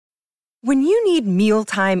When you need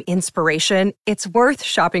mealtime inspiration, it's worth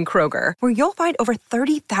shopping Kroger, where you'll find over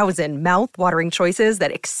 30,000 mouth-watering choices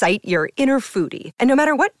that excite your inner foodie. And no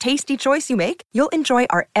matter what tasty choice you make, you'll enjoy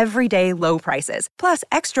our everyday low prices, plus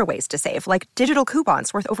extra ways to save, like digital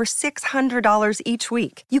coupons worth over $600 each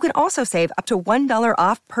week. You can also save up to $1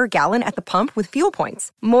 off per gallon at the pump with fuel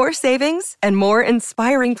points. More savings and more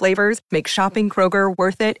inspiring flavors make shopping Kroger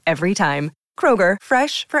worth it every time. Kroger,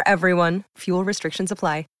 fresh for everyone. Fuel restrictions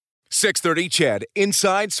apply. 630 CHED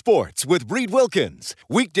Inside Sports with Reed Wilkins.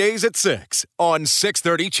 Weekdays at 6 on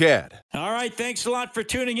 630 CHED. All right, thanks a lot for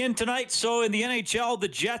tuning in tonight. So in the NHL, the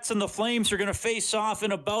Jets and the Flames are going to face off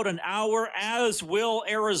in about an hour, as will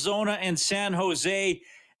Arizona and San Jose.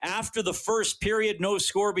 After the first period, no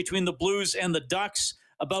score between the Blues and the Ducks.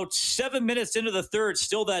 About 7 minutes into the third,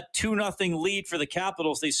 still that 2-0 lead for the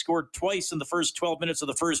Capitals. They scored twice in the first 12 minutes of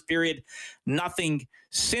the first period. Nothing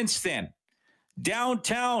since then.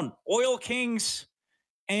 Downtown, Oil Kings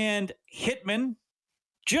and Hitmen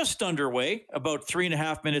just underway, about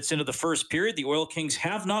 3.5 minutes into the first period. The Oil Kings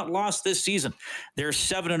have not lost this season. They're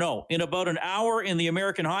 7-0. In about an hour in the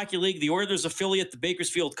American Hockey League, the Oilers affiliate, the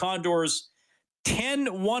Bakersfield Condors,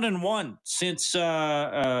 10-1-1 since,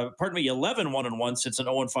 11-1-1 since an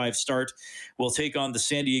 0-5 start. Will take on the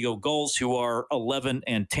San Diego Gulls, who are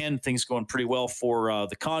 11-10. Things going pretty well for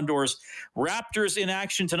the Condors. Raptors in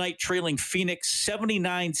action tonight, trailing Phoenix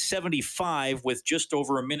 79-75 with just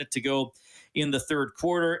over a minute to go in the third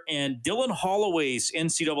quarter. And Dylan Holloway's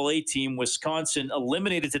NCAA team, Wisconsin,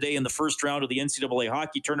 eliminated today in the first round of the NCAA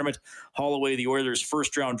hockey tournament. Holloway, the Oilers'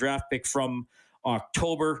 first-round draft pick from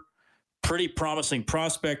October. Pretty promising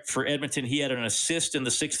prospect for Edmonton. He had an assist in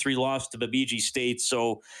the 6-3 loss to Bemidji State.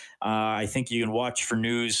 So I think you can watch for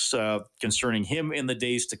news concerning him in the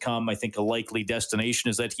days to come. I think a likely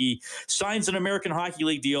destination is that he signs an American Hockey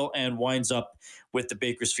League deal and winds up with the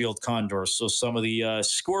Bakersfield Condors. So some of the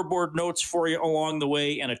scoreboard notes for you along the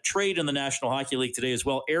way, and a trade in the National Hockey League today as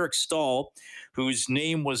well. Eric Stahl, whose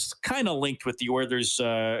name was kind of linked with the Oilers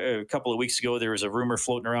a couple of weeks ago. There was a rumor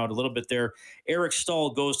floating around a little bit there. Eric Stahl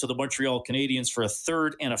goes to the Montreal Canadiens for a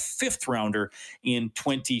third and a fifth rounder in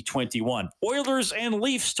 2021. Oilers and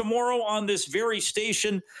Leafs tomorrow on this very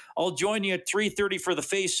station. I'll join you at 3:30 for the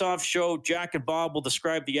Face-Off show. Jack and Bob will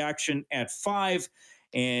describe the action at 5.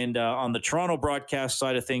 And on the Toronto broadcast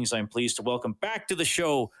side of things, I'm pleased to welcome back to the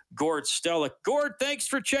show Gord Stellick. Gord, thanks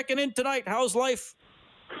for checking in tonight. How's life?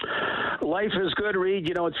 Life is good, Reed.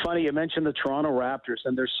 You know, it's funny. You mentioned the Toronto Raptors,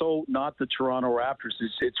 and they're so not the Toronto Raptors.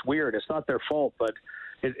 It's weird. It's not their fault, but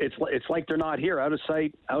it's like they're not here, out of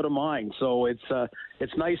sight, out of mind. So it's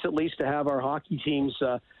nice at least to have our hockey teams,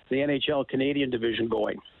 the NHL Canadian division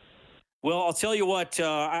going. Well, I'll tell you what.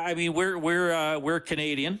 I mean, we're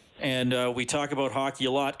Canadian, and we talk about hockey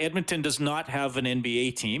a lot. Edmonton does not have an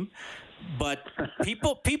NBA team, but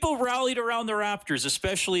people rallied around the Raptors,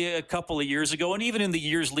 especially a couple of years ago, and even in the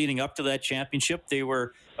years leading up to that championship, they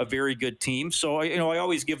were a very good team. So I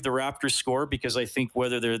always give the Raptors score because I think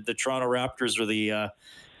whether they're the Toronto Raptors or the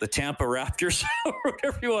Tampa Raptors or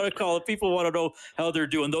whatever you want to call it, people want to know how they're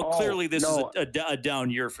doing. Though clearly this is a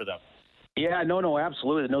down year for them. Yeah, no,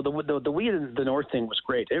 absolutely. No, the We in the North thing was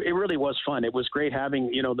great. It really was fun. It was great having,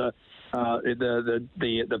 the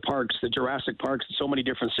parks, the Jurassic Parks in so many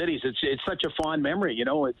different cities. It's such a fond memory,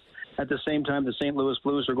 It's at the same time the St. Louis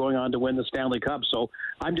Blues are going on to win the Stanley Cup. So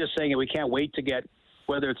I'm just saying we can't wait to get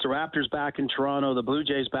whether it's the Raptors back in Toronto, the Blue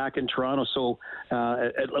Jays back in Toronto. So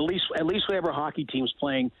at least we have our hockey teams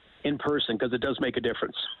playing in person because it does make a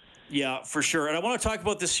difference. Yeah, for sure. And I want to talk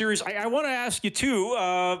about this series. I want to ask you, too,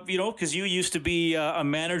 because you used to be a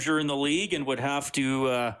manager in the league and would have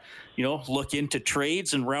to, look into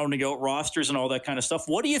trades and rounding out rosters and all that kind of stuff.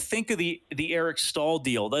 What do you think of the Eric Stahl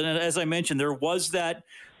deal? Then, as I mentioned, there was that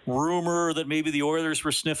rumor that maybe the Oilers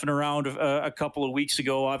were sniffing around a couple of weeks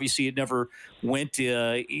ago. Obviously, it never went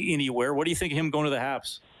anywhere. What do you think of him going to the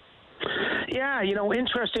Habs? Yeah,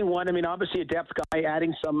 interesting one. I mean, obviously a depth guy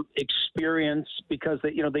adding some experience because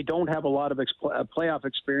they don't have a lot of playoff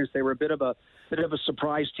experience. They were a bit of a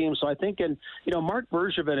surprise team. So I think, Mark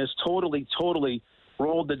Bergevin has totally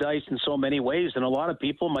rolled the dice in so many ways, and a lot of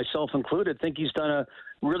people, myself included, think he's done a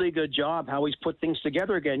really good job how he's put things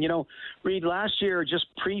together again. Reed, last year, just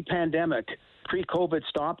pre-pandemic, pre-COVID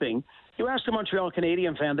stopping, you ask a Montreal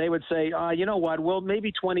Canadian fan, they would say, you know what? Well,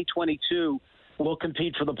 maybe 2022. Will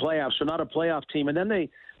compete for the playoffs. We're not a playoff team. And then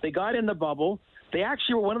they got in the bubble. They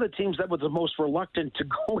actually were one of the teams that was the most reluctant to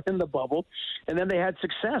go in the bubble. And then they had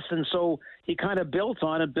success. And so he kind of built a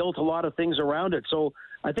lot of things around it. So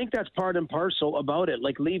I think that's part and parcel about it.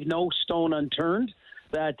 Like, leave no stone unturned.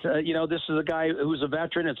 That, this is a guy who's a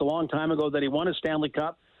veteran. It's a long time ago that he won a Stanley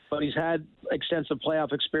Cup. but he's had extensive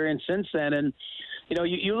playoff experience since then. And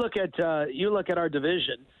you look at our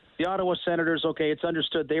division. The Ottawa Senators, okay, it's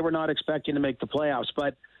understood they were not expecting to make the playoffs,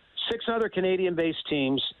 but 6 other Canadian-based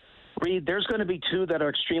teams, Reed, there's going to be 2 that are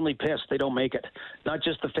extremely pissed they don't make it. Not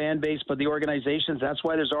just the fan base, but the organizations. That's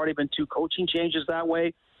why there's already been 2 coaching changes that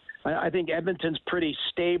way. I think Edmonton's pretty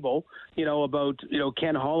stable, about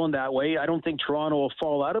Ken Holland that way. I don't think Toronto will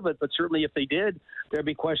fall out of it, but certainly if they did, there'd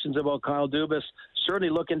be questions about Kyle Dubas.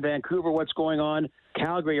 Certainly look in Vancouver, what's going on.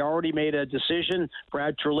 Calgary already made a decision.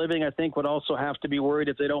 Brad Treliving, I think, would also have to be worried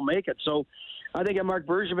if they don't make it. So I think in Mark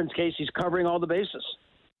Bergevin's case, he's covering all the bases.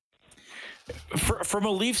 From a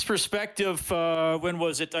Leafs perspective, when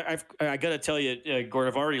was it? I got to tell you, Gord,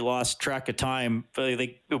 I've already lost track of time. I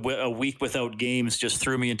think a week without games just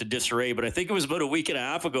threw me into disarray. But I think it was about a week and a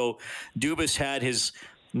half ago, Dubas had his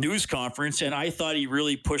news conference, and I thought he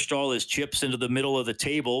really pushed all his chips into the middle of the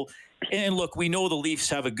table. And look, we know the Leafs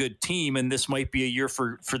have a good team, and this might be a year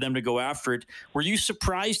for them to go after it. Were you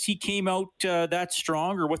surprised he came out that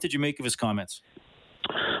strong, or what did you make of his comments?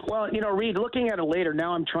 Well, Reed, looking at it later,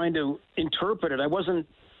 now I'm trying to interpret it. I wasn't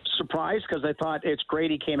surprised because I thought it's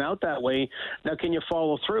great he came out that way. Now, can you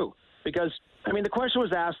follow through? Because, the question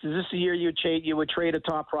was asked, is this the year you would trade a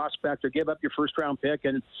top prospect or give up your first-round pick?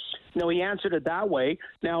 And, he answered it that way.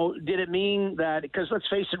 Now, did it mean that – because let's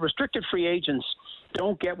face it, restricted free agents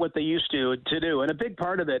don't get what they used to do. And a big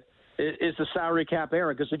part of it is the salary cap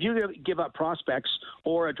era. Because if you give up prospects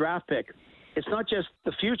or a draft pick – it's not just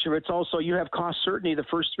the future. It's also you have cost certainty the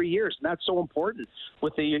first 3 years, and that's so important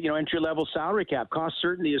with the entry-level salary cap. Cost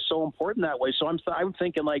certainty is so important that way. So I'm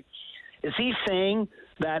thinking, is he saying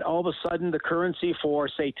that all of a sudden the currency for,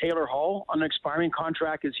 say, Taylor Hall on an expiring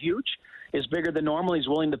contract is huge, is bigger than normal? He's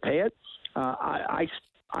willing to pay it. I'd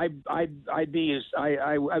be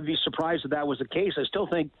surprised if that was the case. I still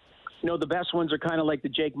think. The best ones are kind of like the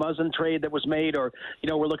Jake Muzzin trade that was made, or,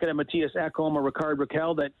 we're looking at Matthias Ekholm or Ricard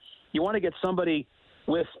Raquel, that you want to get somebody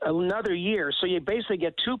with another year. So you basically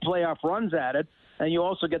get 2 playoff runs at it, and you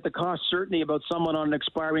also get the cost certainty about someone on an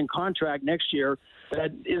expiring contract next year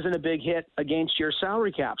that isn't a big hit against your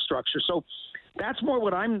salary cap structure. So that's more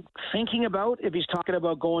what I'm thinking about if he's talking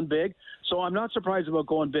about going big. So I'm not surprised about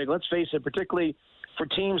going big. Let's face it, particularly for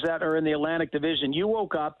teams that are in the Atlantic Division. You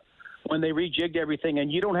woke up when they rejigged everything, and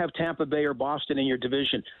you don't have Tampa Bay or Boston in your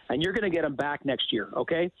division, and you're going to get them back next year,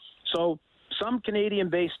 okay? So some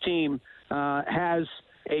Canadian-based team has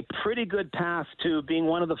a pretty good path to being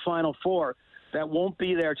one of the Final 4 that won't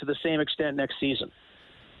be there to the same extent next season.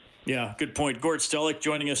 Yeah, good point. Gord Stellick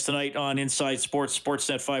joining us tonight on Inside Sports.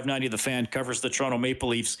 Sportsnet 590, The Fan, covers the Toronto Maple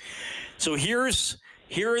Leafs. So here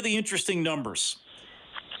are the interesting numbers.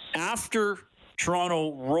 After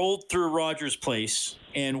Toronto rolled through Rogers Place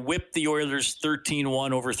and whipped the Oilers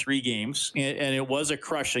 13-1 over 3 games, and it was a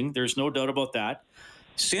crushing. There's no doubt about that.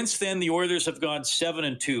 Since then, the Oilers have gone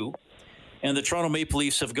 7-2, and the Toronto Maple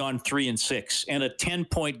Leafs have gone 3-6. And a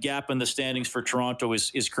 10-point gap in the standings for Toronto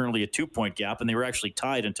is currently a 2-point gap, and they were actually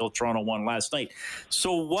tied until Toronto won last night.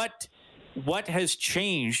 So what has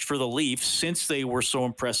changed for the Leafs since they were so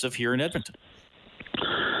impressive here in Edmonton?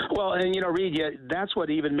 Well, and Reed, that's what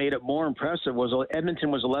even made it more impressive was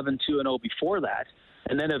Edmonton was 11-2-0 before that,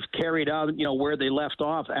 and then have carried out where they left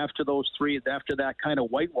off after those 3, after that kind of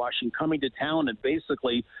whitewashing, coming to town and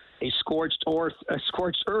basically a scorched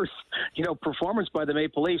earth, performance by the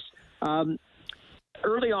Maple Leafs.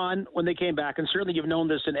 Early on when they came back, and certainly you've known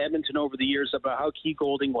this in Edmonton over the years about how key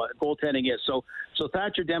goaltending is. So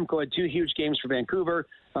Thatcher Demko had 2 huge games for Vancouver.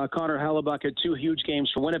 Connor Hellebuyck had 2 huge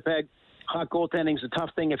games for Winnipeg. Hot goaltending is a tough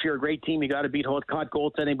thing. If you're a great team, you got to beat hot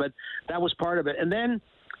goaltending, but that was part of it. And then,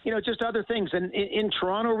 just other things. And in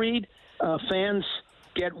Toronto, Reed, fans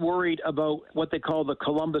get worried about what they call the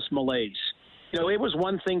Columbus malaise. It was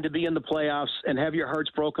one thing to be in the playoffs and have your hearts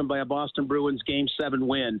broken by a Boston Bruins Game 7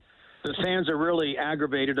 win. The fans are really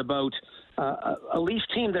aggravated about a Leafs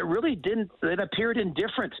team that really that appeared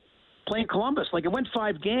indifferent playing Columbus. Like, it went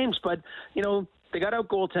 5 games, but, they got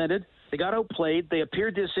out-goaltended. They got outplayed. They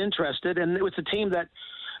appeared disinterested, and it was a team that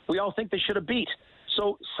we all think they should have beat.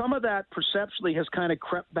 So some of that perceptually has kind of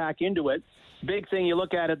crept back into it. Big thing, you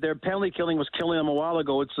look at it, their penalty killing was killing them a while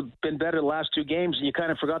ago. It's been better the last 2 games, and you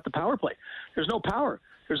kind of forgot the power play. There's no power.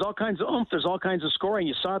 There's all kinds of oomph. There's all kinds of scoring.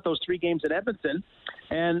 You saw it those 3 games in Edmonton,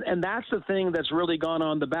 and that's the thing that's really gone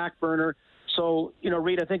on the back burner. So,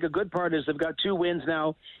 Reed, I think a good part is they've got 2 wins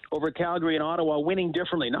now over Calgary and Ottawa, winning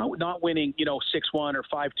differently, not winning, 6-1 or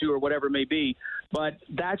 5-2 or whatever it may be. But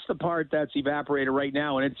that's the part that's evaporated right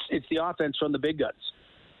now, and it's the offense from the big guns.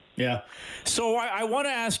 Yeah. So I want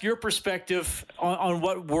to ask your perspective on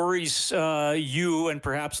what worries you and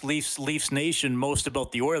perhaps Leafs Nation most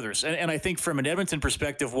about the Oilers. And I think from an Edmonton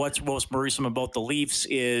perspective, what's most worrisome about the Leafs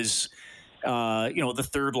is the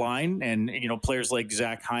third line and, players like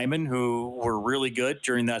Zach Hyman, who were really good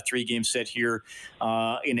during that 3-game set here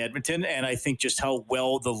in Edmonton. And I think just how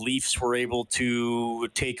well the Leafs were able to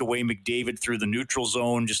take away McDavid through the neutral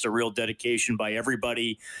zone, just a real dedication by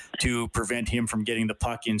everybody to prevent him from getting the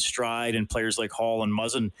puck in stride, and players like Hall and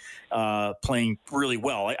Muzzin playing really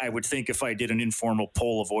well. I would think if I did an informal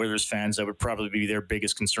poll of Oilers fans, that would probably be their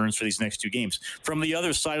biggest concerns for these next 2 games. From the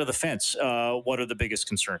other side of the fence, what are the biggest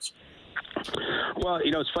concerns? Well,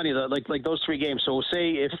 it's funny that like those 3 games. So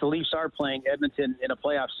say if the Leafs are playing Edmonton in a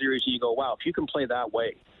playoff series, and you go, wow, if you can play that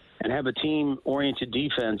way and have a team-oriented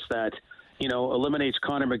defense that, eliminates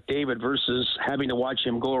Connor McDavid versus having to watch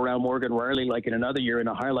him go around Morgan Rielly like in another year in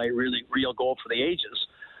a highlight real goal for the ages,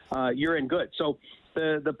 you're in good. So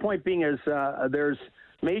the point being is there's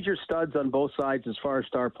major studs on both sides as far as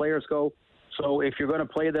star players go. So if you're going to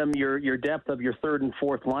play them, your depth of your third and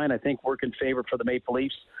fourth line, I think, work in favor for the Maple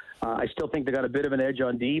Leafs. I still think they got a bit of an edge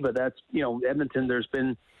on D, but that's, Edmonton, there's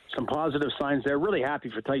been some positive signs there. Really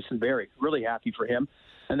happy for Tyson Barrie. Really happy for him.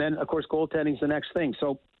 And then, of course, goaltending's the next thing.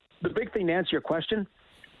 So the big thing to answer your question,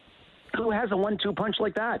 who has a 1-2 punch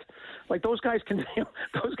like that? Like those guys can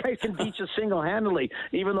beat you single-handedly,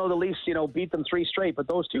 even though the Leafs, beat them 3 straight. But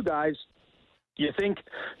those 2 guys, you think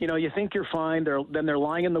you're fine. Then they're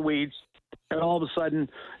lying in the weeds. And all of a sudden,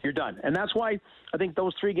 you're done. And that's why I think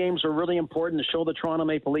those 3 games are really important to show the Toronto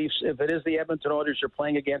Maple Leafs, if it is the Edmonton Oilers you're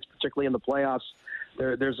playing against, particularly in the playoffs,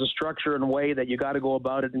 there's a structure and way that you got to go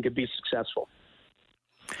about it and can be successful.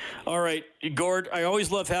 All right, Gord, I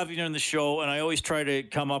always love having you on the show, and I always try to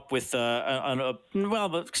come up with sort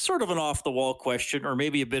of an off-the-wall question, or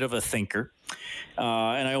maybe a bit of a thinker.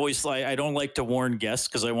 And I don't like to warn guests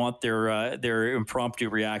because I want their impromptu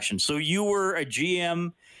reaction. So you were a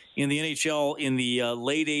GM in the NHL in the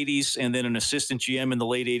late 80s, and then an assistant GM in the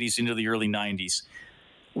late 80s into the early 90s.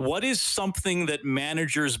 What is something that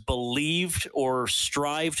managers believed or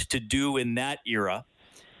strived to do in that era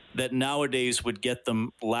that nowadays would get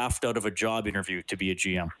them laughed out of a job interview to be a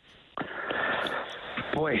GM?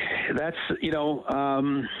 Boy, that's,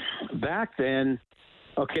 back then,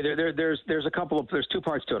 okay, there's 2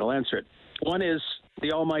 parts to it. I'll answer it. One is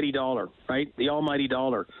the almighty dollar, right? The almighty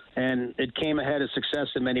dollar. And it came ahead of success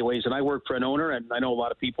in many ways. And I worked for an owner, and I know a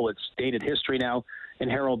lot of people, it's dated history now, in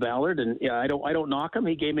Harold Ballard. And yeah, I don't knock him.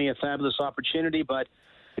 He gave me a fabulous opportunity, but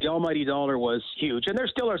the almighty dollar was huge. And there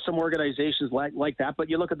still are some organizations like that, but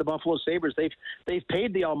you look at the Buffalo Sabres, they've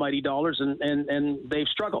paid the almighty dollars and they've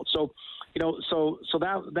struggled. So, so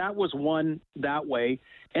that was one that way.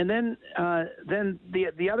 And then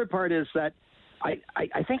the other part is that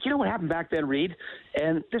I think, what happened back then, Reed,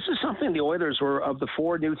 and this is something the Oilers were, of the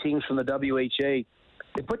 4 new teams from the WHA,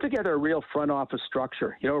 they put together a real front office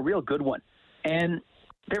structure, a real good one. And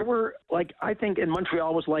there were, I think in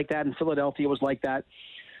Montreal was like that, and Philadelphia was like that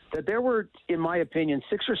there were, in my opinion,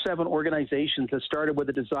 6 or 7 organizations that started with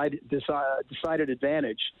a decided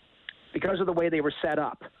advantage because of the way they were set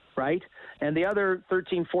up, right? And the other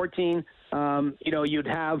 13, 14, you'd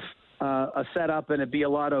have a setup, and it'd be a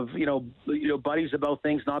lot of, buddies about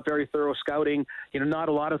things, not very thorough scouting, not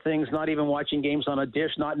a lot of things, not even watching games on a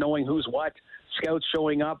dish, not knowing who's what, scouts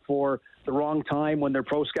showing up for the wrong time when they're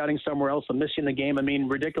pro scouting somewhere else and missing the game. I mean,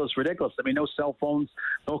 ridiculous. I mean, no cell phones,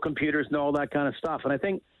 no computers, no all that kind of stuff. And I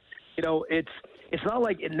think, it's not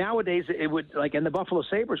like nowadays it would, and the Buffalo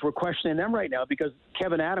Sabres, we're questioning them right now because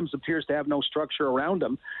Kevin Adams appears to have no structure around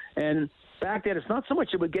him. And back then, it's not so much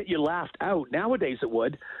it would get you laughed out. Nowadays it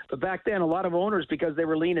would. But back then, a lot of owners, because they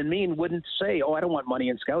were lean and mean, wouldn't say, oh, I don't want money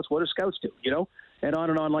in scouts. What do scouts do? And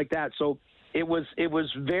on like that. So it was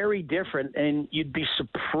very different, and you'd be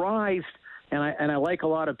surprised. And I like a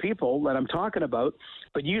lot of people that I'm talking about,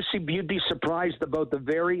 but you'd be surprised about the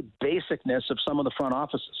very basicness of some of the front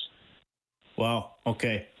offices. Wow.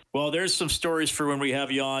 Okay. Well, there's some stories for when we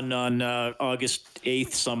have you on August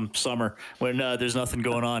 8th, some summer, when there's nothing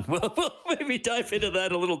going on. We'll maybe dive into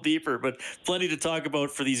that a little deeper, but plenty to talk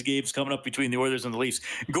about for these games coming up between the Oilers and the Leafs.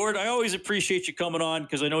 Gord, I always appreciate you coming on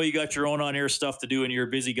because I know you got your own on-air stuff to do and you're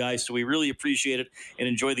a busy guy, so we really appreciate it and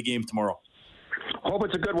enjoy the game tomorrow. Hope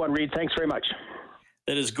it's a good one, Reed. Thanks very much.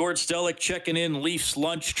 That is Gord Stellick checking in. Leafs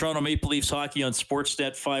lunch, Toronto Maple Leafs hockey on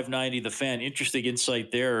Sportsnet 590 The Fan. Interesting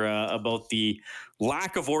insight there about the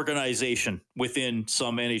lack of organization within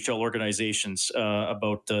some NHL organizations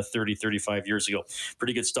about 30, 35 years ago.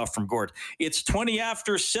 Pretty good stuff from Gord. It's 20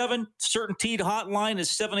 after 7. Certainteed hotline is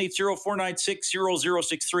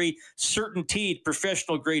 780-496-0063. Certainteed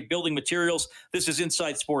professional grade building materials. This is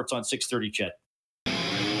Inside Sports on 630 CHED.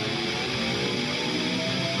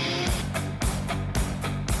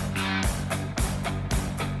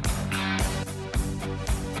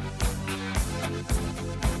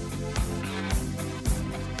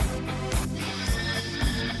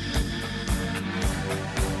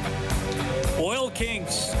 Oil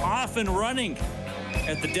Kings off and running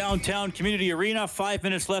at the downtown community arena. 5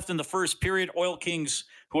 minutes left in the first period. Oil Kings,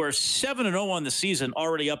 who are 7-0 on the season,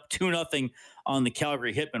 already up 2-0 on the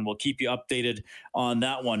Calgary Hitmen. We'll keep you updated on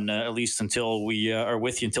that one, at least until we are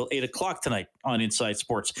with you until 8 o'clock tonight on Inside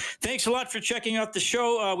Sports. Thanks a lot for checking out the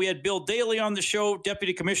show. We had Bill Daly on the show,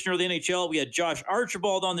 Deputy Commissioner of the NHL. We had Josh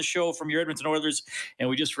Archibald on the show from your Edmonton Oilers. And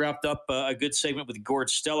we just wrapped up a good segment with Gord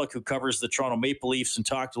Stellick, who covers the Toronto Maple Leafs, and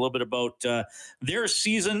talked a little bit about their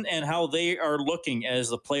season and how they are looking as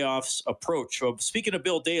the playoffs approach. So speaking of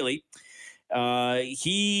Bill Daly,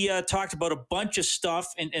 he talked about a bunch of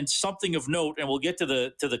stuff and something of note, and we'll get to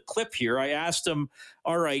the clip here. I asked him,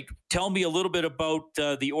 all right, tell me a little bit about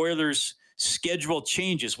the Oilers' schedule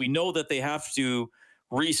changes. We know that they have to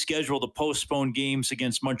reschedule the postponed games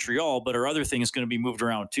against Montreal, but are other things going to be moved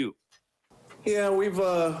around too? Yeah, we've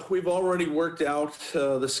already worked out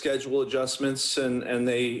the schedule adjustments, and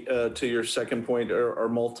they, to your second point, are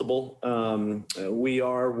multiple. We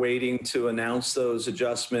are waiting to announce those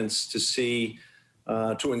adjustments to see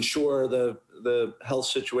to ensure the health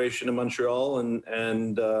situation in Montreal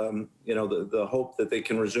and the hope that they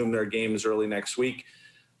can resume their games early next week,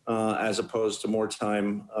 as opposed to more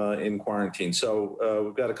time in quarantine. So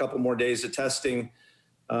we've got a couple more days of testing.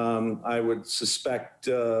 I would suspect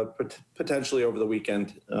potentially over the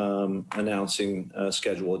weekend announcing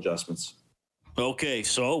schedule adjustments. Okay,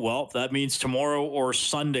 so, well, that means tomorrow or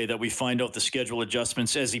Sunday that we find out the schedule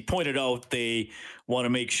adjustments. As he pointed out, they want to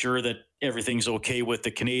make sure that everything's okay with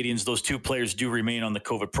the Canadians. Those two players do remain on the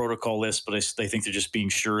COVID protocol list, but I think they're just being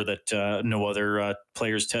sure that no other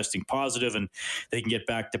players testing positive, and they can get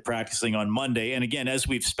back to practicing on Monday. And again, as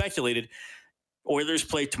we've speculated, Oilers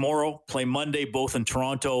play tomorrow, play Monday, both in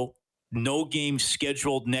Toronto. No games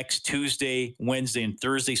scheduled next Tuesday, Wednesday, and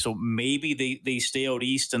Thursday. So maybe they stay out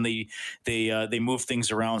east and they move things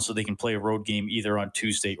around so they can play a road game either on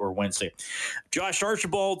Tuesday or Wednesday. Josh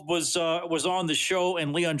Archibald was on the show,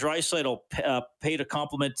 and Leon Draisaitl paid a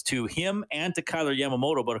compliment to him and to Kyler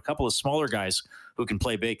Yamamoto, but a couple of smaller guys who can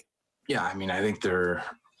play big. Yeah, I mean, I think they're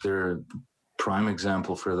prime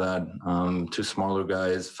example for that. Two smaller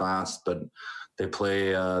guys, fast, but they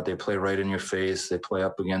play right in your face. They play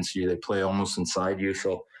up against you. They play almost inside you.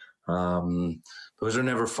 So those are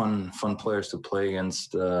never fun players to play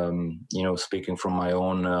against. Speaking from my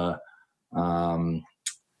own, from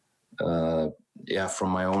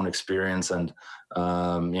my own experience, and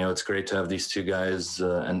it's great to have these two guys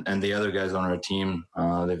and the other guys on our team.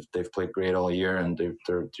 They've played great all year, and they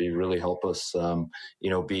really help us,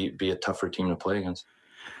 be a tougher team to play against.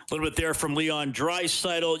 A little bit there from Leon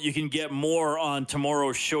Draisaitl. You can get more on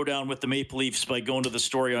tomorrow's showdown with the Maple Leafs by going to the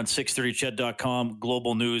story on 630ched.com,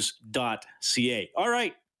 globalnews.ca. All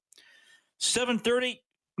right, 7:30,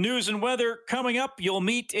 news and weather coming up. You'll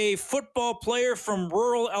meet a football player from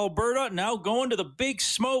rural Alberta, now going to the big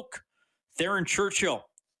smoke. Theron Churchill,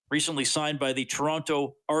 recently signed by the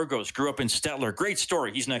Toronto Argos, grew up in Stettler. Great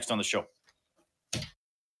story. He's next on the show.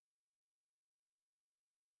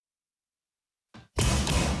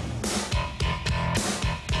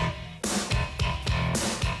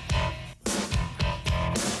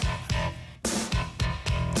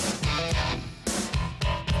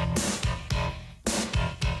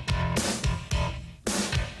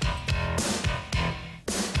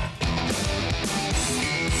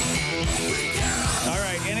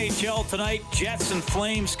 Tonight, Jets and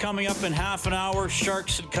Flames coming up in half an hour.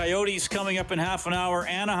 Sharks and Coyotes coming up in half an hour.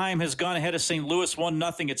 Anaheim has gone ahead of St. Louis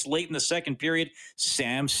 1-0. It's late in the second period.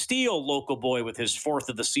 Sam Steele, local boy, with his fourth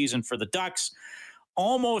of the season for the Ducks.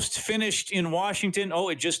 Almost finished in Washington. Oh,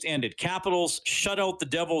 it just ended. Capitals shut out the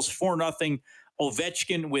Devils 4-0.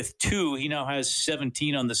 Ovechkin with 2. He now has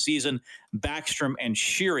 17 on the season. Backstrom and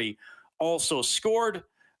Sheary also scored.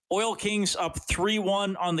 Oil Kings up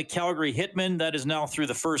 3-1 on the Calgary Hitmen. That is now through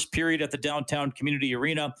the first period at the downtown community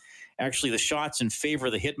arena. Actually, the shots in favor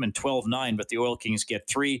of the Hitmen 12-9, but the Oil Kings get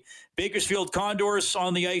 3. Bakersfield Condors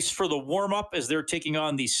on the ice for the warm-up as they're taking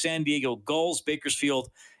on the San Diego Gulls. Bakersfield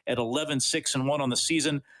at 11-6-1 on the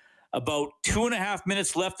season. About 2.5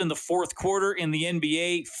 minutes left in the fourth quarter in the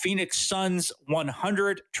NBA. Phoenix Suns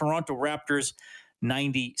 100, Toronto Raptors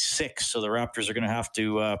 96. So the Raptors are going to have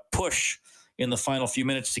to push in the final few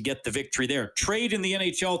minutes to get the victory there. Trade in the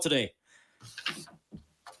NHL today.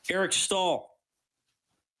 Eric Staal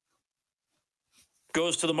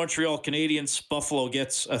goes to the Montreal Canadiens. Buffalo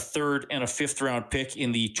gets a 3rd and a 5th round pick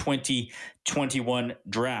in the 2021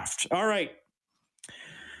 draft. All right.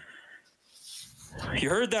 You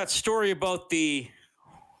heard that story about the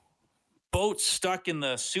boat stuck in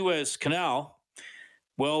the Suez Canal.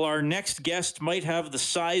 Well, our next guest might have the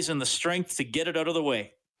size and the strength to get it out of the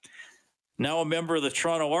way. Now a member of the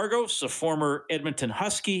Toronto Argos, a former Edmonton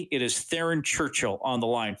Husky, it is Theron Churchill on the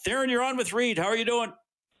line. Theron, you're on with Reed. How are you doing?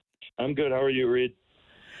 I'm good. How are you, Reed?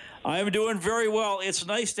 I'm doing very well. It's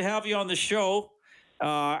nice to have you on the show.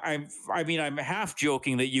 I'm half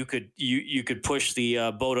joking that you could push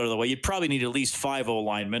the boat out of the way. You'd probably need at least 5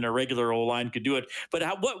 O-linemen. A regular O-line could do it. But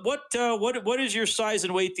what is your size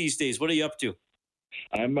and weight these days? What are you up to?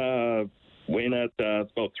 I'm weighing at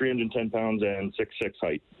about 310 pounds and 6'6"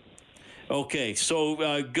 height. Okay,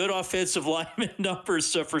 so good offensive lineman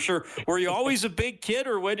numbers for sure. Were you always a big kid,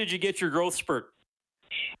 or when did you get your growth spurt?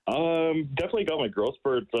 Definitely got my growth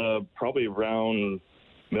spurt probably around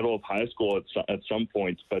middle of high school at some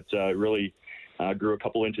points, but really grew a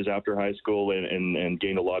couple inches after high school and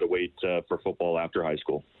gained a lot of weight for football after high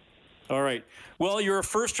school. All right. Well, you're a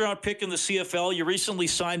first-round pick in the CFL. You recently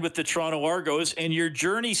signed with the Toronto Argos, and your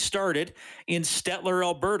journey started in Stettler,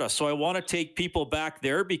 Alberta. So I want to take people back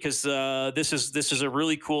there because this is a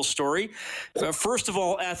really cool story. First of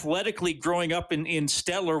all, athletically, growing up in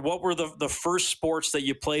Stettler, what were the first sports that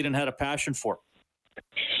you played and had a passion for?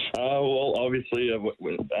 Well, obviously,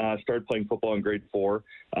 I started playing football in grade 4.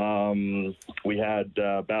 We had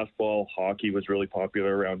basketball, hockey was really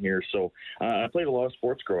popular around here. So I played a lot of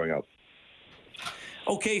sports growing up.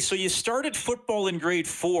 Okay, so you started football in grade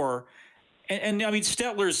 4, and I mean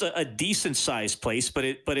Stettler's a decent sized place, but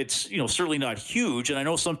it's certainly not huge. And I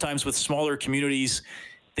know sometimes with smaller communities,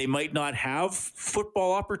 they might not have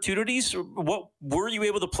football opportunities. What were you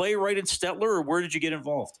able to play right in Stettler, or where did you get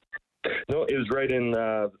involved? No, it was right in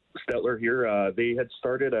Stettler here. They had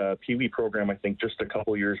started a Pee Wee program, I think, just a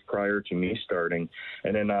couple years prior to me starting.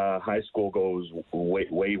 And then high school goes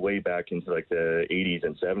way back into like the 80s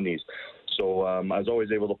and 70s. So I was always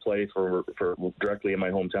able to play for directly in my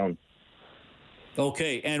hometown.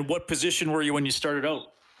 Okay. And what position were you when you started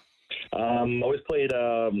out? Always played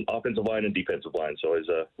offensive line and defensive line. So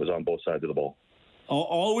I was on both sides of the ball.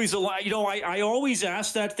 Always a lot. I always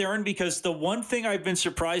ask that, Theron, because the one thing I've been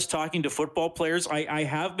surprised talking to football players, I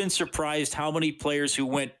have been surprised how many players who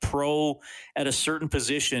went pro at a certain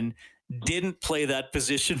position didn't play that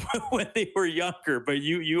position when they were younger. But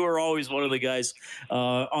you are always one of the guys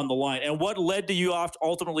on the line. And what led to you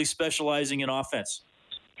ultimately specializing in offense?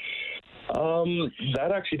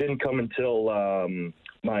 That actually didn't come until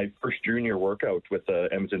my first junior workout with the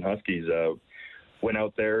Edmonton Huskies. Went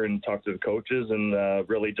out there and talked to the coaches and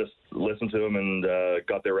really just listened to them and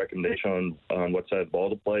got their recommendation on what side of the ball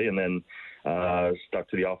to play, and then stuck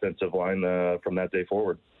to the offensive line from that day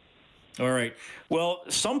forward. All right. Well,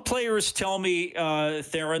 some players tell me,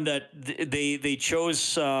 Theron, that they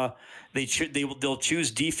chose they'll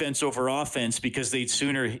choose defense over offense because they'd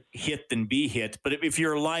sooner hit than be hit. But if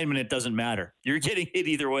you're a lineman, it doesn't matter. You're getting hit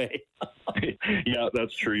either way. Yeah,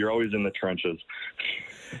 that's true. You're always in the trenches.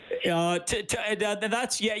 I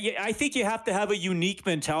think you have to have a unique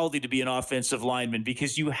mentality to be an offensive lineman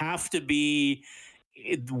because you have to be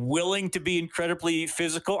willing to be incredibly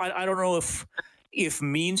physical. I don't know if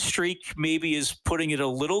mean streak maybe is putting it a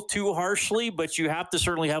little too harshly, but you have to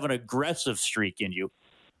certainly have an aggressive streak in you.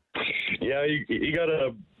 Yeah, you got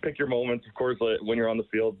to pick your moments. Of course, when you're on the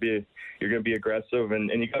field, you're going to be aggressive, and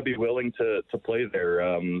you got to be willing to play there.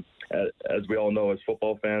 As we all know, as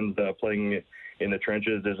football fans, playing in the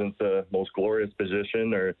trenches isn't the most glorious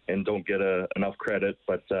position, and don't get enough credit.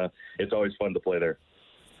 But it's always fun to play there.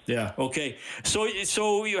 Yeah. Okay. So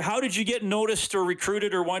how did you get noticed or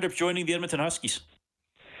recruited or wind up joining the Edmonton Huskies?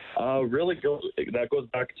 That goes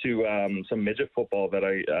back to some midget football that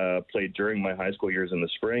I played during my high school years in the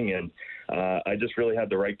spring, and I just really had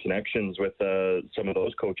the right connections with some of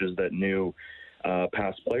those coaches that knew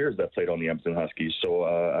past players that played on the Edmonton Huskies. So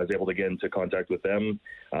I was able to get into contact with them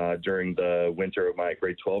during the winter of my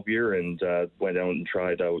grade 12 year, and went out and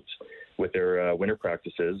tried out with their winter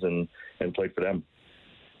practices and played for them.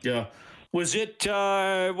 Yeah. Was it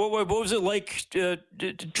what was it like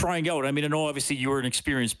trying out? I mean, I know obviously you were an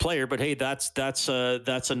experienced player, but hey, that's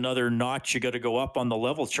another notch you got to go up on the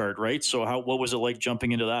level chart, right? So what was it like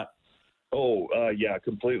jumping into that? Oh, yeah,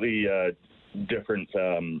 completely different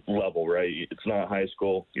level, right? It's not high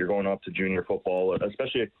school. You're going up to junior football,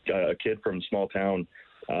 especially a kid from a small town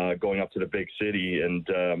going up to the big city, and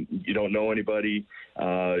you don't know anybody.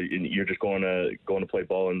 And you're just going to play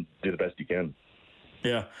ball and do the best you can.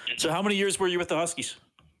 Yeah. So how many years were you with the Huskies?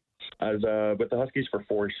 I was with the Huskies for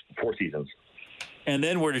four seasons. And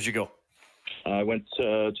then where did you go? I went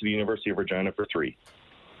to the University of Regina for 3.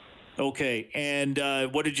 Okay. And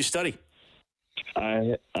what did you study?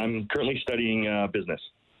 I'm currently studying business.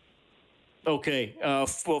 Okay.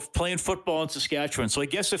 Playing football in Saskatchewan. So I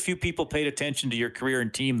guess a few people paid attention to your career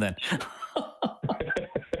and team then.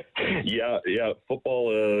 Yeah.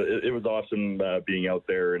 Football, it was awesome being out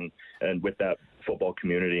there and with that football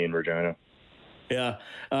community in Regina. Yeah.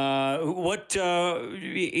 What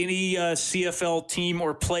any CFL team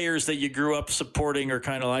or players that you grew up supporting or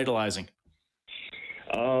kind of idolizing?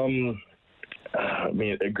 I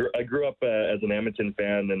mean, I grew up as an Edmonton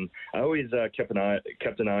fan, and I always kept an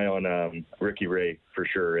eye on Ricky Ray for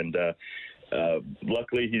sure. And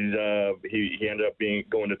luckily, he ended up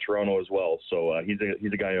going to Toronto as well. So he's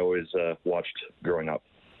a guy I always watched growing up.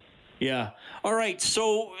 Yeah. All right.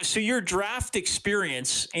 So your draft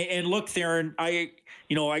experience, and look, Theron, I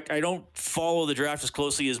don't follow the draft as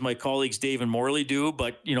closely as my colleagues Dave and Morley do,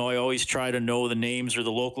 but I always try to know the names or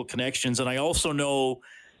the local connections, and I also know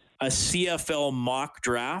a CFL mock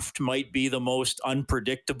draft might be the most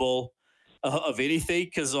unpredictable of anything,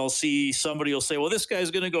 because I'll see somebody will say, well, this guy's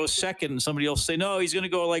going to go second, and somebody will say, no, he's going to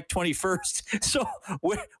go like 21st. So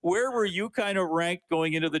where were you kind of ranked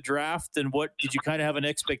going into the draft, and what did you kind of have an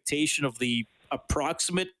expectation of the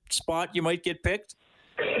approximate spot you might get picked?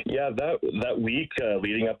 Yeah, that week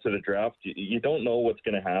leading up to the draft, you don't know what's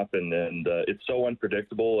going to happen, and it's so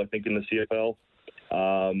unpredictable, I think, in the CFL.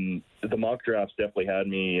 The mock drafts definitely had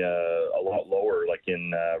me a lot lower, like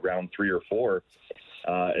in round 3 or 4.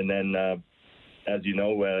 And then, as you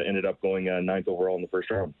know, ended up going 9th overall in the first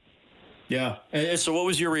round. Yeah. And so what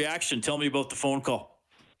was your reaction? Tell me about the phone call.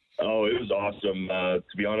 Oh, it was awesome.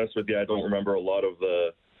 To be honest with you, I don't remember a lot of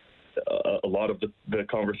the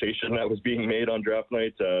conversation that was being made on draft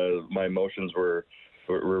night. My emotions were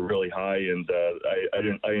really high, and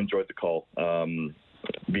I enjoyed the call.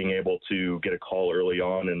 Being able to get a call early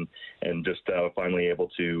on and just finally able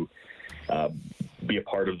to be a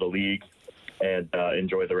part of the league and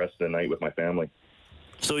enjoy the rest of the night with my family.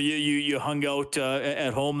 So you hung out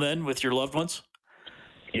at home then with your loved ones?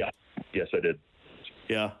 Yeah. Yes, I did.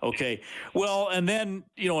 Yeah. Okay. Well, and then,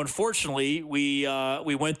 unfortunately, we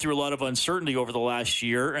went through a lot of uncertainty over the last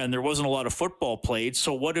year, and there wasn't a lot of football played.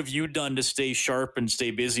 So what have you done to stay sharp and stay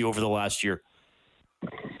busy over the last year?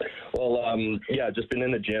 Well, just been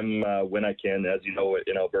in the gym when I can. As you know,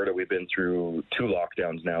 in Alberta, we've been through 2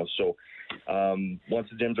 lockdowns now. So once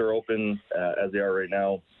the gyms are open, as they are right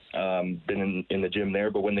now, been in the gym there.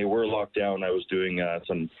 But when they were locked down, I was doing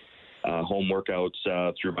some home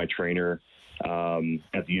workouts through my trainer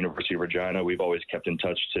at the University of Regina. We've always kept in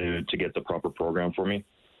touch to get the proper program for me.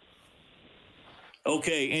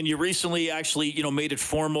 Okay, and you recently actually, made it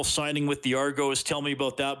formal, signing with the Argos. Tell me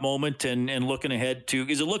about that moment and looking ahead to,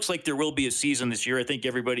 because it looks like there will be a season this year. I think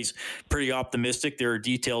everybody's pretty optimistic. There are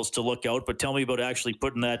details to look out, but tell me about actually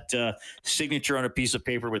putting that signature on a piece of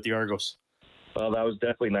paper with the Argos. Well, that was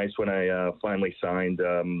definitely nice when I finally signed.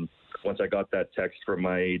 Once I got that text from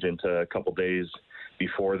my agent a couple days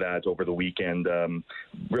before that over the weekend,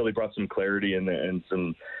 really brought some clarity and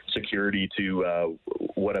some security to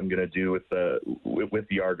what I'm going to do with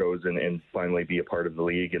the Argos and finally be a part of the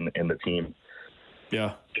league and the team.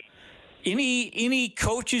 Yeah. Any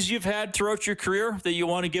coaches you've had throughout your career that you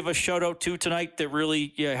want to give a shout out to tonight that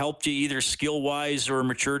really helped you either skill wise or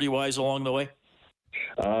maturity wise along the way?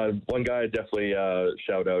 One guy I definitely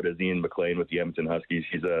shout out is Ian McLean with the Edmonton Huskies.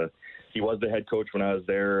 He was the head coach when I was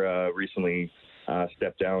there. Recently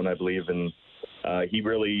stepped down, I believe, and he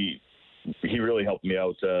really helped me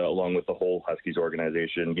out along with the whole Huskies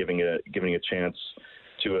organization, giving a chance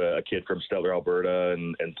to a kid from Stellar, Alberta,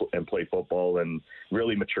 and play football, and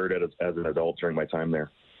really matured as an adult during my time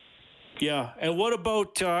there. Yeah, and what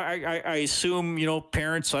about, I assume,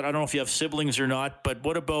 parents, I don't know if you have siblings or not, but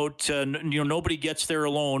what about, nobody gets there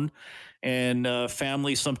alone. and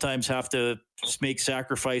families sometimes have to make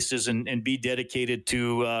sacrifices and be dedicated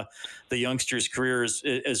to the youngsters' careers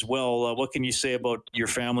as well. What can you say about your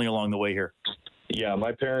family along the way here? Yeah,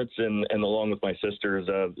 my parents and along with my sisters,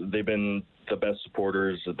 they've been the best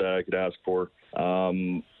supporters that I could ask for,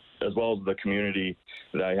 as well as the community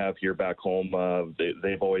that I have here back home.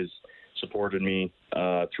 They've always supported me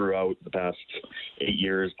throughout the past 8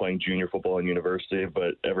 years playing junior football in university,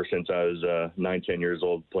 but ever since I was 9-10 years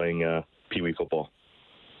old playing Pee Wee football.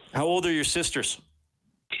 How old are your sisters?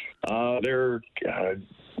 They're a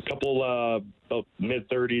couple about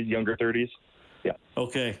mid-30s, younger 30s. Yeah.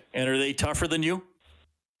 Okay. And are they tougher than you?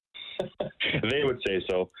 They would say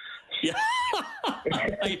so. Yeah.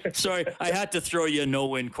 Sorry, I had to throw you a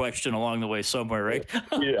no-win question along the way somewhere, right?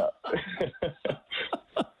 Yeah.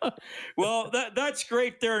 Well, that's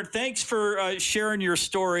great there, and thanks for sharing your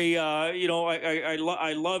story. I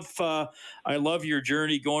love your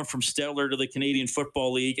journey going from Stettler to the Canadian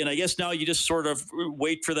Football League, and I guess now you just sort of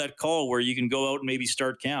wait for that call where you can go out and maybe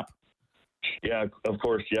start camp. Yeah, of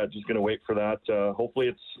course. Yeah, just going to wait for that. Hopefully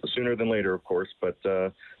it's sooner than later, of course, but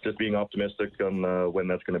just being optimistic on when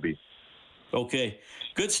that's going to be. Okay,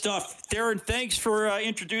 good stuff. Theron, thanks for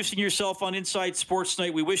introducing yourself on Inside Sports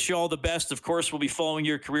Night. We wish you all the best. Of course, we'll be following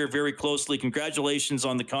your career very closely. Congratulations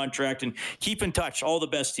on the contract, and keep in touch. All the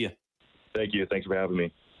best to you. Thank you. Thanks for having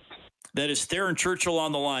me. That is Theron Churchill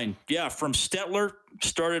on the line. Yeah, from Stettler,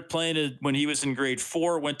 started playing when he was in grade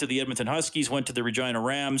 4, went to the Edmonton Huskies, went to the Regina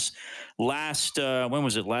Rams last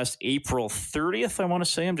April 30th, I want to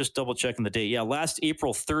say. I'm just double checking the date. Yeah, last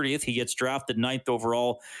April 30th, he gets drafted 9th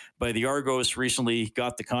overall by the Argos, recently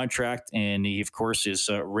got the contract, and he, of course, is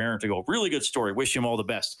raring to go. Really good story. Wish him all the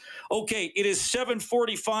best. Okay, it is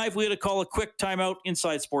 7:45. We had to call a quick timeout.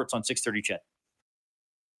 Inside Sports on 630 CHED.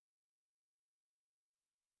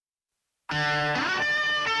 You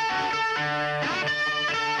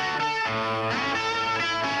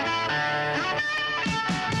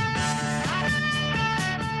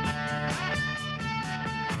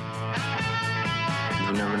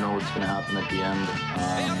never know what's going to happen at the end.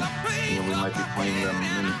 We might be playing them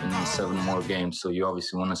in 7 more games, so you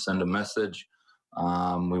obviously want to send a message.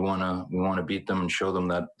 We want to beat them and show them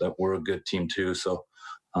that we're a good team too. So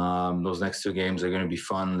those next 2 games are going to be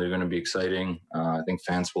fun. They're going to be exciting. I think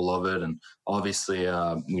fans will love it, and obviously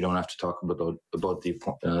we don't have to talk about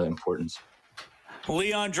the importance.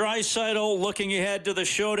 Leon Draisaitl looking ahead to the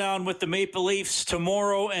showdown with the Maple Leafs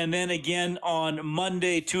tomorrow, and then again on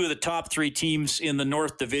Monday. 2 of the top 3 teams in the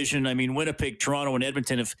North Division. I mean, Winnipeg, Toronto, and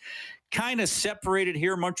Edmonton have kind of separated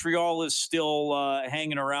here. Montreal is still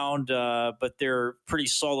hanging around, but they're pretty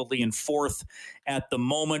solidly in 4th at the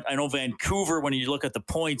moment. I know Vancouver, when you look at the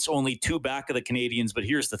points, only 2 back of the Canadians, but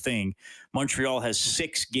here's the thing. Montreal has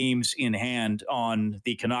 6 games in hand on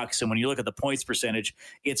the Canucks, and when you look at the points percentage,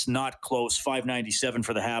 it's not close. 597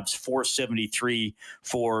 for the Habs, 473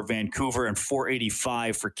 for Vancouver, and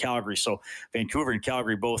 485 for Calgary. So Vancouver and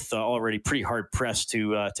Calgary both already pretty hard-pressed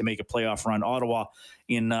to make a playoff run. Ottawa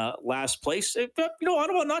in last place.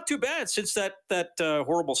 Ottawa not too bad since that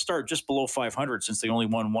horrible start, just below 500 since they only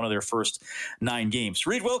won one of their first 9 games.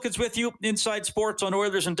 Reed Wilkins with you, Inside Sports on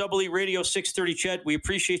Oilers and Double E Radio 630 CHED. We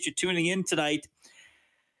appreciate you tuning in tonight.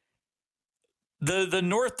 The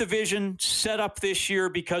North Division set up this year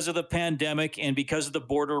because of the pandemic and because of the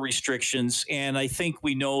border restrictions, and I think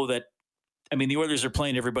we know that. I mean, the Oilers are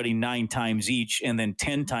playing everybody 9 times each and then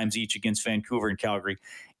 10 times each against Vancouver and Calgary.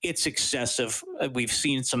 It's excessive. We've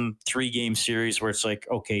seen some 3-game series where it's like,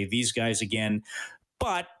 okay, these guys again.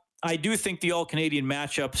 But I do think the all-Canadian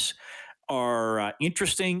matchups are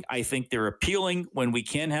interesting. I think they're appealing when we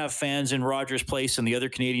can have fans in Rogers Place and the other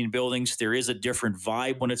Canadian buildings. There is a different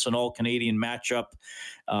vibe when it's an all-Canadian matchup.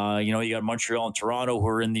 You got Montreal and Toronto who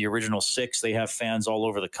are in the original 6. They have fans all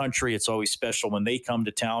over the country. It's always special when they come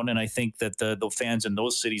to town, and I think that the fans in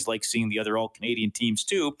those cities like seeing the other all-Canadian teams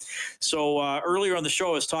too. So earlier on the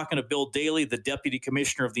show, I was talking to Bill Daly, the Deputy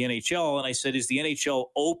Commissioner of the NHL, and I said, is the NHL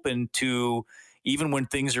open to, even when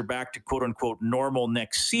things are back to quote-unquote normal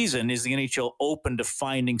next season, is the NHL open to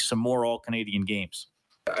finding some more all-Canadian games?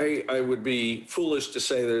 I would be foolish to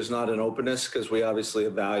say there's not an openness, because we obviously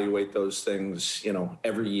evaluate those things,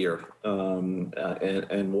 every year,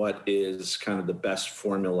 and what is kind of the best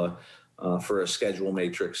formula for a schedule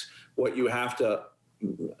matrix. What you have to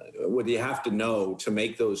know to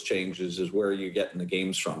make those changes is where you're getting the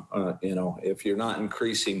games from. If you're not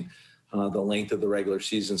increasing the length of the regular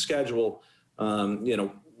season schedule,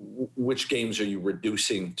 which games are you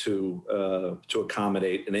reducing to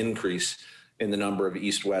accommodate an increase in the number of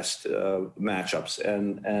East-West matchups.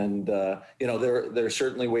 And there are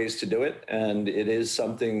certainly ways to do it, and it is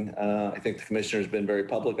something I think the commissioner has been very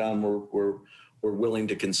public on. We're willing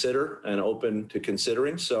to consider and open to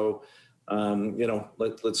considering. So,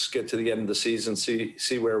 let's get to the end of the season,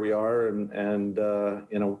 see where we are, and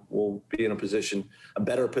we'll be in a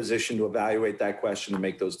better position to evaluate that question and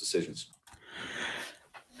make those decisions.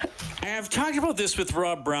 I've talked about this with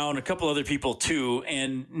Rob Brown, a couple other people too,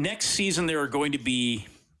 and next season there are going to be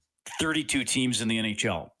 32 teams in the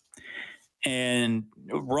NHL. And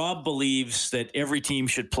Rob believes that every team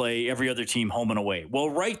should play every other team home and away. Well,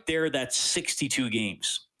 right there, that's 62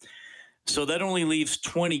 games. So that only leaves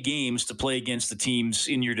 20 games to play against the teams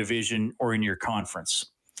in your division or in your conference.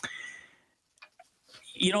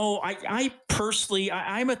 I personally,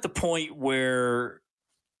 I'm at the point where,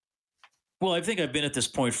 well, I think I've been at this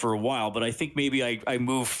point for a while, but I think maybe I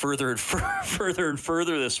move further and further and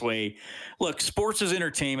further this way. Look, sports is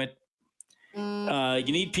entertainment.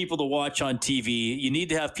 You need people to watch on TV. You need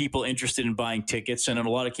to have people interested in buying tickets, and in a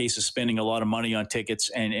lot of cases, spending a lot of money on tickets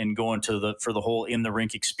and going for the whole in the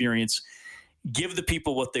rink experience. Give the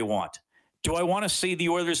people what they want. Do I want to see the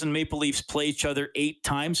Oilers and Maple Leafs play each other 8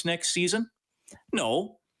 times next season?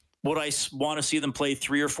 No. Would I want to see them play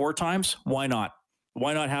 3 or 4 times? Why not?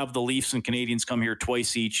 Why not have the Leafs and Canadians come here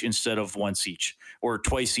twice each instead of once each, or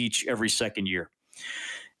twice each every second year?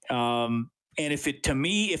 And if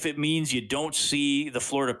it means you don't see the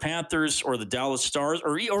Florida Panthers or the Dallas Stars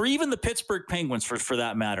or even the Pittsburgh Penguins for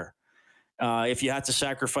that matter, if you had to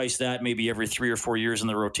sacrifice that maybe every 3 or 4 years in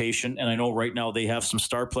the rotation, and I know right now they have some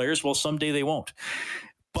star players, well, someday they won't.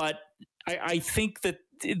 But I think that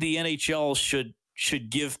the NHL should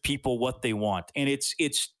give people what they want. And it's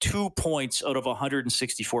 2 points out of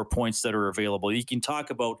 164 points that are available. You can talk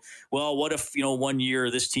about, well, what if, 1 year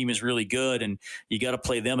this team is really good and you got to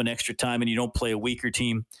play them an extra time and you don't play a weaker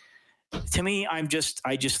team. To me, I just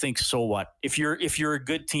think, so what? If you're a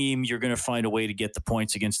good team, you're going to find a way to get the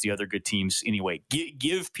points against the other good teams anyway.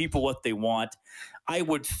 Give people what they want. I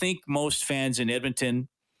would think most fans in Edmonton,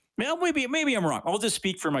 well, maybe I'm wrong. I'll just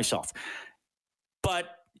speak for myself. But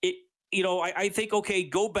I think, okay,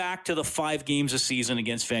 go back to the 5 games a season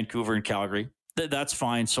against Vancouver and Calgary. That's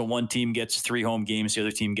fine. So one team gets 3 home games, the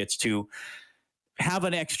other team gets 2. Have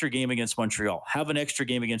an extra game against Montreal. Have an extra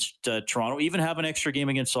game against Toronto. Even have an extra game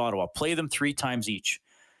against Ottawa. Play them 3 times each.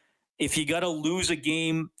 If you got to lose a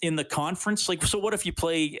game in the conference, so what if you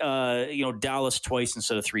play, Dallas twice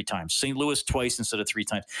instead of 3 times, St. Louis twice instead of 3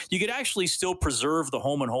 times? You could actually still preserve the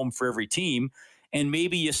home and home for every team. And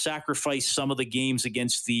maybe you sacrifice some of the games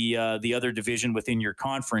against the other division within your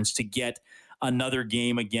conference to get another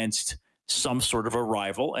game against some sort of a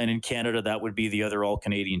rival. And in Canada, that would be the other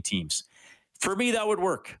all-Canadian teams. For me, that would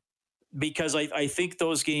work because I think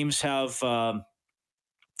those games have an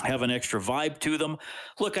extra vibe to them.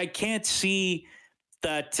 Look, I can't see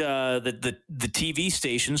that the TV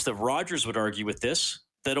stations, that Rogers would argue with this,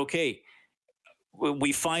 that, okay,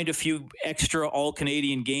 we find a few extra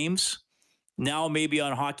all-Canadian games. Now, maybe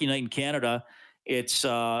on Hockey Night in Canada, it's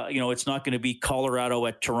it's not going to be Colorado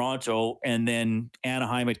at Toronto and then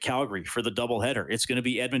Anaheim at Calgary for the doubleheader. It's going to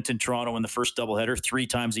be Edmonton, Toronto in the first doubleheader 3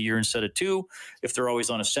 times a year instead of 2. If they're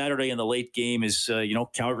always on a Saturday, and the late game is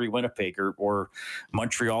Calgary, Winnipeg, or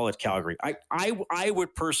Montreal at Calgary. I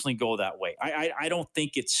would personally go that way. I don't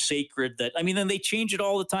think it's sacred that. I mean, then they change it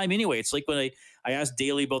all the time anyway. It's like when I asked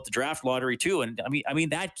Daly about the draft lottery too, and I mean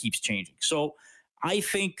that keeps changing. So I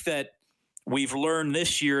think that we've learned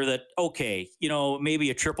this year that, okay, maybe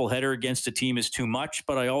a triple header against a team is too much,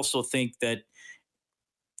 but I also think that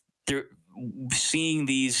they're seeing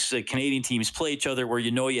these Canadian teams play each other where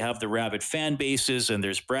you have the rabid fan bases and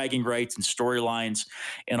there's bragging rights and storylines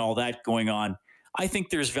and all that going on. I think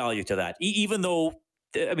there's value to that, even though,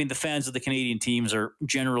 the fans of the Canadian teams are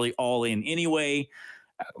generally all in anyway.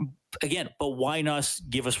 Again, but why not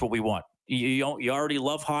give us what we want? You already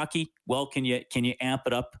love hockey. Well, can you amp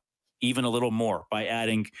it up even a little more by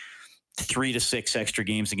adding 3 to 6 extra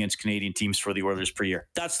games against Canadian teams for the Oilers per year?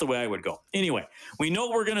 That's the way I would go. Anyway, we know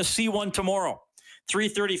we're going to see one tomorrow.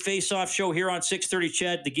 3:30 face-off show here on 6:30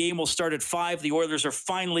 CHED. The game will start at 5. The Oilers are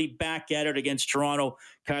finally back at it against Toronto.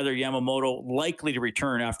 Kyler Yamamoto likely to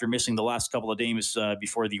return after missing the last couple of games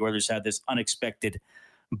before the Oilers had this unexpected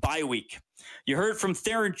bye week. You heard from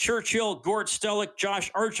Theron Churchill, Gord Stellick, Josh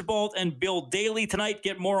Archibald, and Bill Daly tonight.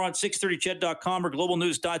 Get more on 630ched.com or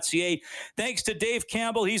globalnews.ca. Thanks to Dave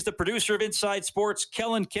Campbell. He's the producer of Inside Sports.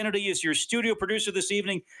 Kellen Kennedy is your studio producer this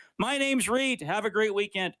evening. My name's Reed. Have a great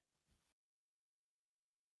weekend.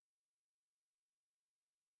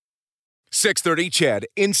 630 CHED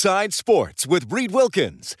Inside Sports with Reed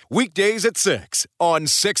Wilkins. Weekdays at 6 on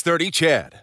 630 CHED.